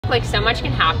like so much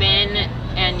can happen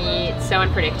and it's so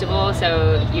unpredictable,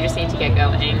 so you just need to get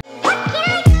going.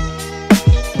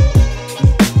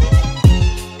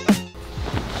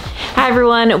 Hi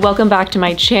everyone, welcome back to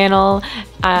my channel.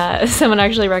 Someone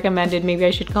actually recommended maybe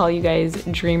I should call you guys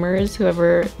dreamers,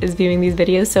 whoever is viewing these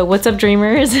videos. So what's up,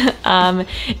 dreamers?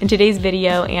 In today's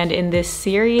video and in this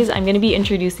series, I'm going to be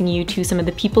introducing you to some of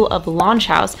the people of Launch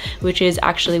House, which is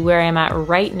actually where I'm at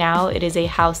right now. It is a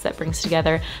house that brings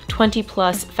together 20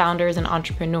 plus founders and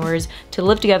entrepreneurs to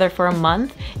live together for a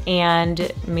month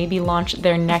and maybe launch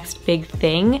their next big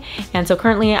thing. And so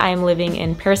currently I am living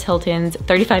in Paris Hilton's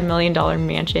 $35 million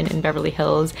mansion in Beverly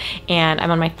Hills, and I'm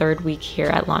on my third week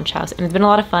here at Launch House, and it's been a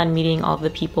lot of fun meeting all of the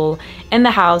people in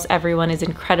the house. Everyone is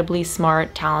incredibly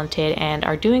smart, talented, and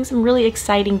are doing some really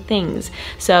exciting things.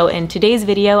 So in today's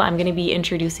video, I'm going to be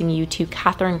introducing you to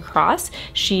Kathryn Cross.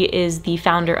 She is the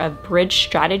founder of Bridge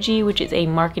Strategy, which is a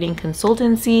marketing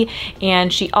consultancy,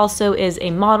 and she also is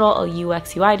a model, a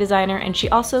UX UI designer, and she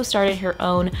also started her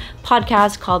own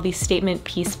podcast called the Statement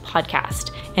Piece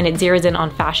Podcast, and it zeroes in on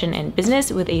fashion and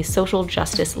business with a social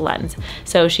justice lens.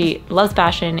 So she loves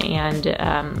fashion, and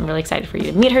I'm really excited for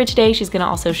you to meet her today. She's gonna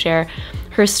also share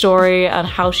her story on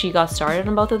how she got started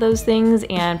on both of those things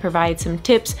and provide some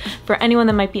tips for anyone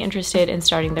that might be interested in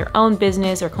starting their own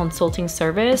business or consulting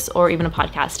service or even a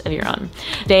podcast of your own.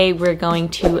 Today we're going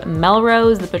to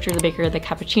Melrose, the butcher, the baker, the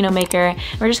cappuccino maker,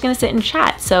 and we're just gonna sit and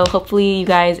chat. So hopefully you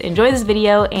guys enjoy this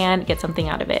video and get something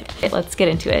out of it. Let's get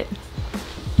into it.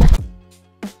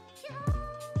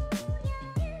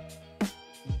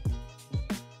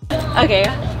 Okay,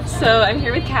 so I'm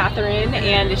here with Kathryn,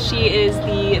 and she is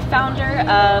the founder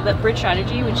of Bridge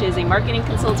Strategy, which is a marketing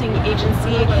consulting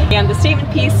agency, and the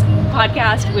Statement Piece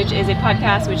Podcast, which is a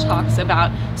podcast which talks about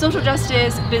social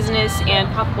justice, business, and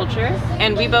pop culture.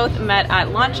 And we both met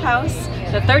at Launch House,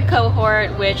 the third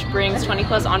cohort, which brings 20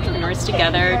 plus entrepreneurs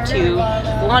together to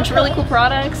launch really cool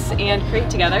products and create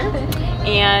together.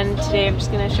 And today I'm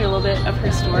just going to share a little bit of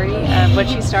her story of what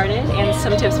she started and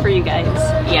some tips for you guys.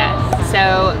 Yes,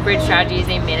 so Bridge Strategy is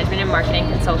a management and marketing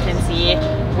consultancy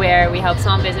where we help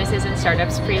small businesses and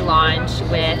startups pre-launch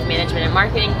with management and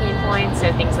marketing pain points,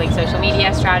 so things like social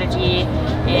media strategy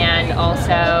and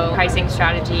also pricing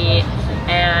strategy.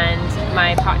 And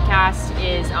my podcast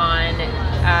is on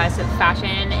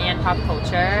fashion and pop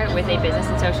culture with a business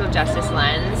and social justice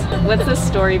lens. What's the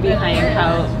story behind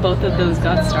how both of those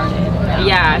got started?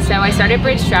 Yeah, so I started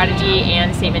Bridge Strategy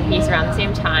and Statement Piece around the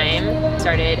same time.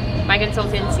 Started my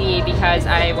consultancy because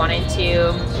I wanted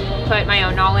to put my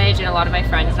own knowledge and a lot of my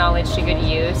friends' knowledge to good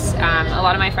use. A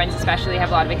lot of my friends especially have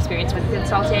a lot of experience with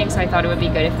consulting, so I thought it would be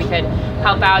good if we could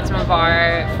help out some of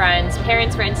our friends'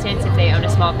 parents, for instance, if they own a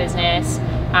small business.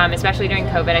 Especially during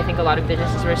COVID, I think a lot of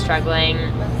businesses were struggling.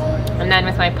 And then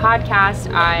with my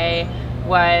podcast, I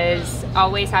was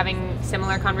always having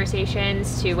similar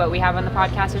conversations to what we have on the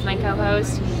podcast with my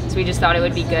co-host. So we just thought it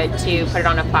would be good to put it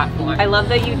on a platform. I love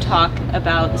that you talk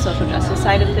about the social justice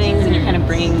side of things, and you're kind of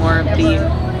bringing more of the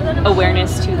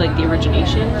awareness to like the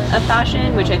origination of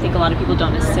fashion, which I think a lot of people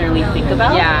don't necessarily think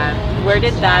about. Yeah. Where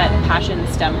did that passion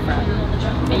stem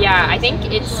from? Yeah, I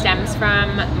think it stems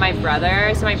from my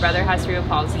brother. So my brother has cerebral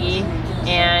palsy,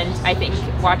 and I think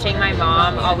watching my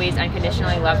mom always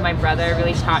unconditionally love my brother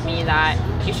really taught me that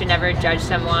you should never judge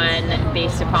someone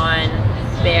based upon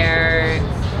their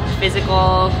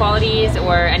physical qualities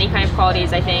or any kind of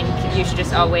qualities. I think you should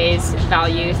just always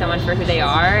value someone for who they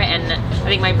are, and I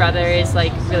think my brother is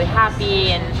like really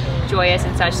happy and joyous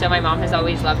and such, so my mom has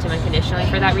always loved him unconditionally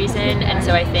for that reason. And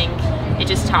so I think it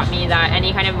just taught me that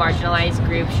any kind of marginalized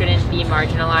group shouldn't be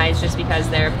marginalized just because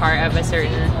they're part of a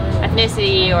certain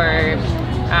ethnicity or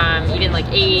even like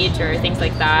age or things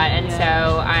like that. And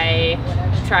so I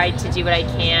tried to do what I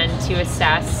can to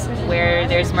assess where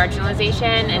there's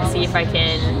marginalization and see if I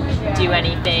can do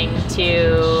anything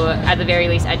to, at the very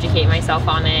least, educate myself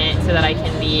on it so that I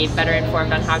can be better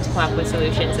informed on how to come up with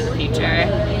solutions in the future.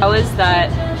 How has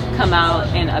that come out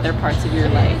in other parts of your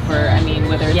life? Or, I mean,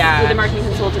 whether it's with a marketing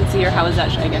consultancy, or how is that,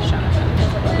 I guess, shown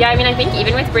up? Yeah, I mean, I think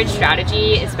even with Bridge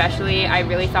Strategy, especially, I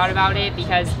really thought about it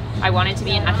because I wanted to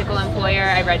be an ethical employer.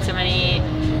 I read so many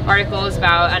articles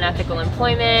about unethical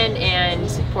employment and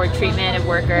poor treatment of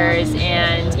workers,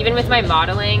 and even with my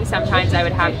modeling, sometimes I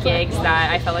would have gigs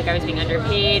that I felt like I was being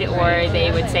underpaid, or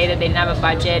they would say that they didn't have a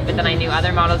budget, but then I knew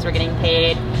other models were getting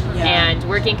paid. And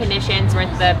working conditions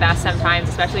weren't the best sometimes,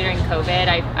 especially during COVID.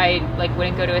 I like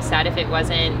wouldn't go to a set if it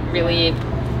wasn't really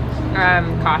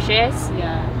cautious.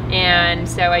 And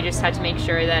so I just had to make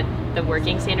sure that the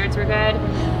working standards were good.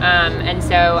 And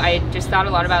so I just thought a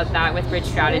lot about that with Bridge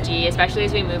Strategy, especially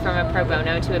as we move from a pro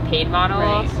bono to a paid model.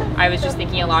 Right. I was just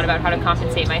thinking a lot about how to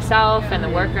compensate myself and the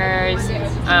workers,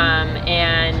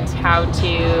 and how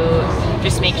to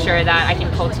just make sure that I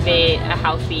can cultivate a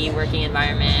healthy working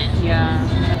environment.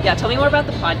 Yeah, tell me more about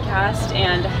the podcast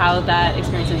and how that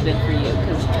experience has been for you,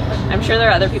 because I'm sure there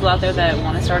are other people out there that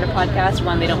want to start a podcast.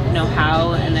 One, they don't know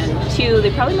how, and then two,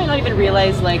 they probably might not even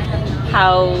realize like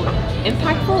how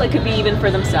impactful it could be even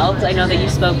for themselves. I know that you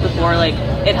spoke before, like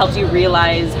it helps you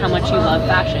realize how much you love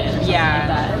fashion.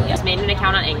 Yeah, just made an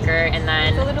account on Anchor, and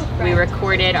then we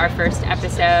recorded our first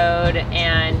episode,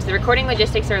 and the recording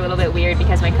logistics are a little bit weird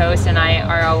because my co-host and I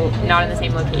are all not in the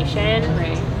same location.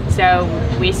 Right. So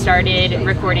we started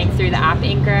recording through the app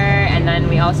Anchor, and then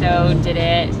we also did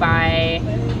it by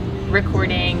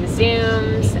recording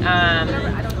Zooms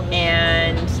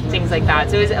and things like that.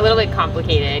 So it was a little bit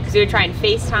complicated because we would try and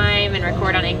FaceTime and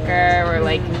record on Anchor or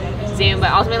like Zoom,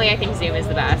 but ultimately I think Zoom is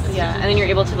the best. Yeah, and then you're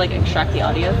able to like extract the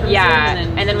audio from Zoom,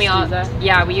 and then we all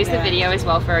we use the video as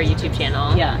well for our YouTube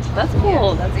channel. Yeah, that's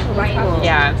cool. That's cool.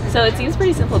 Yeah. So it seems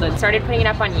pretty simple then. Started putting it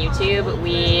up on YouTube.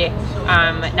 We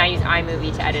now use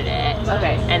iMovie to edit it.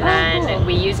 Okay. And then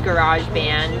we use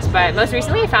GarageBand, but most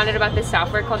recently I found out about this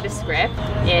software called Descript.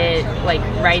 It like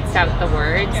writes out the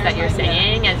words that you're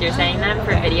saying as you're saying them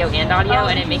for video and audio,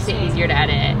 and it makes it easier to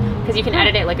edit because you can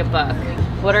edit it like a book.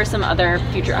 What are some other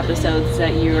future episodes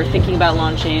that you're thinking about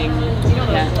launching?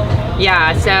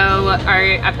 Yeah, so our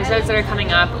episodes that are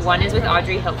coming up, one is with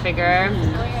Audrey Hilfiger,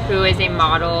 who is a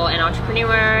model and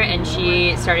entrepreneur, and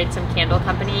she started some candle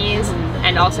companies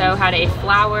and also had a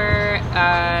flower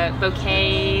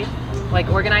bouquet like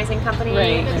organizing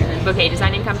company, bouquet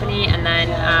designing company, and then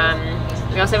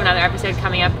we also have another episode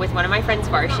coming up with one of my friends,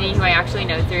 Varshini, who I actually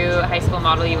know through high school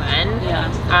Model UN.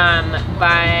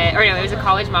 It was a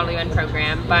college Model UN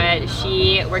program, but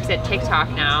she works at TikTok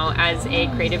now as a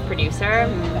creative producer.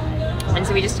 And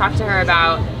so we just talked to her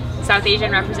about South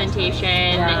Asian representation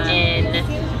in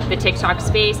the TikTok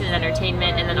space and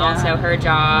entertainment, and then also her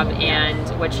job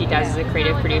and what she does as a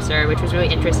creative producer, which was really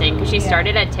interesting because she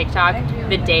started at TikTok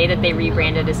the day that they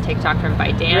rebranded as TikTok from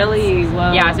ByteDance. Really?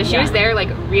 Whoa. Yeah, so she was there like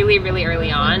really, really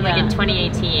early on, like in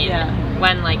 2018,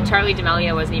 when like Charli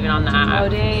D'Amelio wasn't even on the app. Oh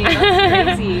dang,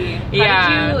 that's crazy.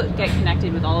 How did you get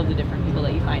connected with all of the different people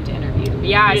that you find to interview?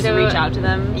 Yeah, you just reach out to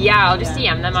them? Yeah, I'll just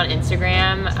DM them on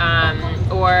Instagram,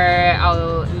 or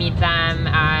I'll meet them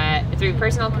through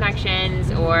personal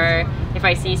connections, or if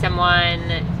I see someone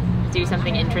do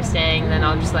something interesting, then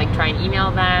I'll just like try and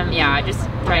email them. Yeah, just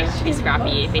trying to be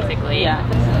scrappy, basically.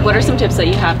 Yeah. What are some tips that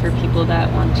you have for people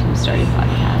that want to start a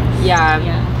podcast?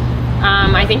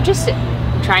 I think just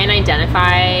try and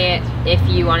identify if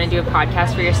you want to do a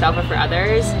podcast for yourself or for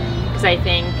others, because I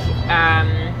think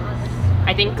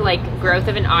like growth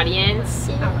of an audience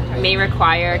may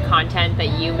require content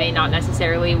that you may not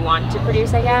necessarily want to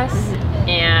produce, I guess,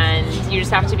 and you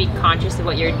just have to be conscious of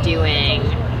what you're doing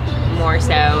more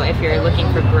so if you're looking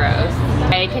for growth.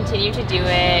 I continue to do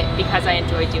it because I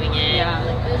enjoy doing it,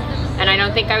 and I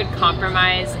don't think I would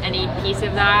compromise any piece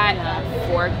of that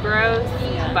for growth,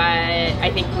 but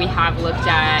I think we have looked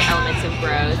at elements of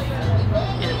growth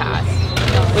in the past.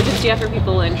 What tips do you have for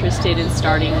people interested in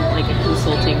starting like a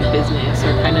consulting business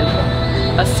or kind of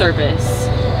a service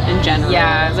in general?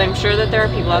 Yeah, because I'm sure that there are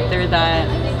people out there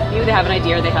that maybe they have an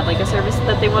idea or they have like a service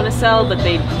that they want to sell, but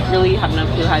they really have no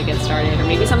clue how to get started, or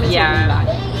maybe something's holding them back.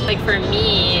 Like for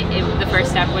me, the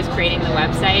first step was creating the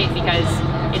website because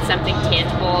it's something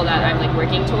tangible that I'm like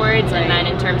working towards, and then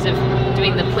in terms of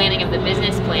doing the planning of the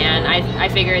business plan, I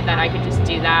figured that I could just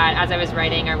do that as I was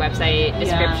writing our website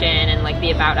description and like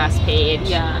the About Us page.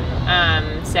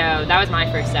 So that was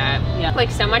my first step. Like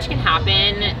so much can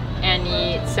happen and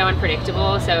it's so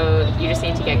unpredictable, so you just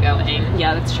need to get going.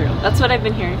 Yeah, that's true. That's what I've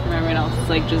been hearing from everyone else. It's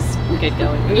like just get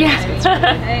going.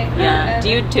 Yeah. Do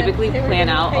you typically plan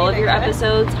out all of your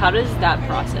episodes? How does that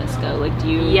process go? Like do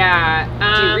you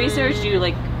do you research? Do you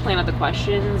like plan out the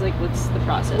questions? Like what's the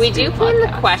process? We do plan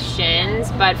the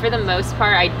questions, but for the most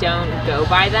part I don't go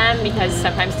by them because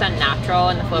sometimes it's unnatural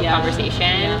in the flow of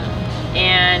conversation.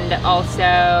 And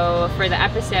also for the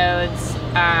episodes,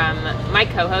 my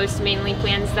co-host mainly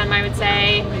plans them, I would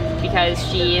say, because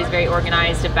she is very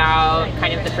organized about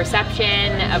kind of the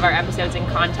perception of our episodes and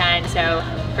content. So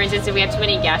for instance, if we have too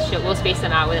many guests, we'll space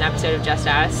them out with an episode of just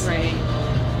us.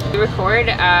 We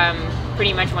record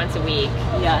pretty much once a week.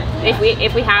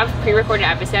 If we have pre-recorded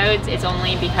episodes, it's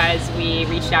only because we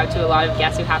reached out to a lot of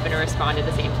guests who happen to respond at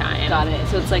the same time. Got it.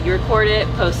 So it's like you record it,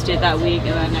 post it that week,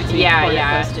 and then next week record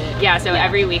it, post it. So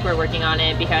every week we're working on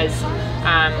it because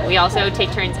we also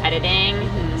take turns editing.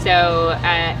 So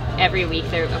every week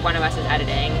one of us is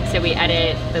editing. So we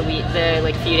edit the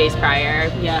like few days prior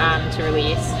to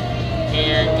release.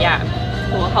 And yeah.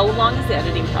 Well, how long is the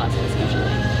editing process usually?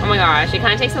 Oh my gosh, it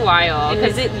kind of takes a while. And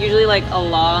is it usually like a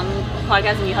long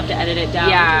podcast and you have to edit it down?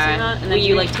 Yeah. And then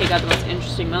you like take out the most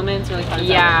interesting moments, or like how does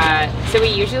that work? So we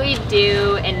usually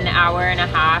do an hour and a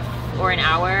half or an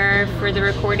hour for the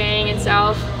recording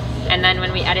itself. And then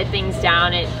when we edit things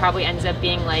down, it probably ends up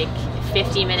being like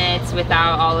 50 minutes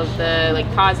without all of the like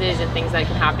pauses and things that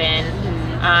can happen.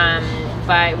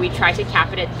 But we try to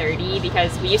cap it at 30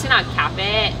 because we used to not cap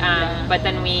it, but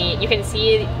then you can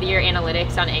see your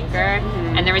analytics on Anchor,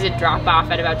 and there was a drop off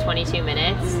at about 22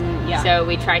 minutes. So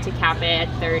we tried to cap it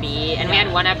at 30, and we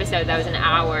had one episode that was an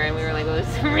hour, and we were like, well, it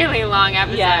was a really long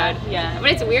episode.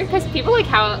 But it's weird because people like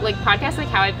podcasts like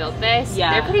How I Built This,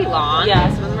 they're pretty long.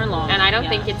 Some of them are long. And I don't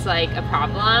think it's like a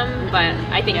problem, but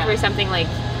I think for something like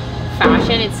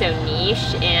fashion, it's so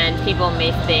niche, and people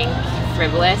may think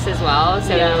frivolous as well.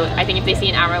 So I think if they see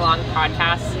an hour-long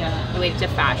podcast related to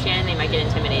fashion, they might get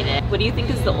intimidated. What do you think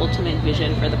is the ultimate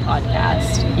vision for the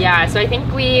podcast? Yeah, so I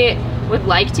think we would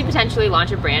like to potentially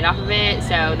launch a brand off of it. So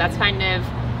that's kind of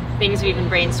things we've been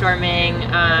brainstorming.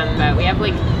 But we have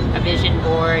like a vision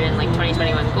board and like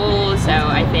 2021 goals. So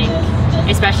I think,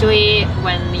 especially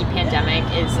when the pandemic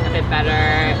is a bit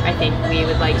better, I think we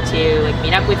would like to like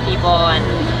meet up with people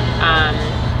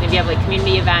and maybe have like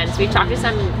community events. We've talked to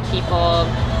some people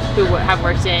who have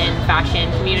worked in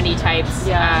fashion community types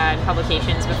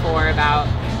publications before about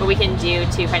what we can do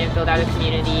to kind of build out a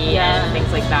community and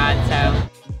things like that.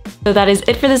 So that is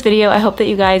it for this video. I hope that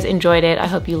you guys enjoyed it. I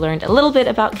hope you learned a little bit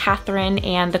about Kathryn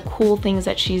and the cool things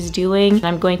that she's doing.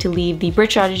 I'm going to leave the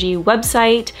Brit Strategy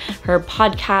website, her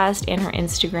podcast, and her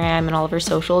Instagram and all of her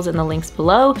socials in the links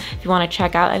below if you want to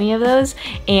check out any of those.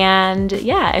 And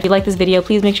yeah, if you like this video,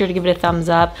 please make sure to give it a thumbs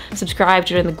up, subscribe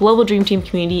to join the Global Dream Team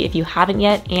community if you haven't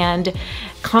yet, and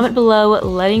comment below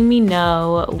letting me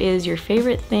know what is your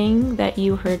favorite thing that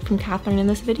you heard from Kathryn in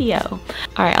this video.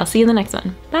 All right, I'll see you in the next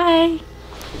one. Bye.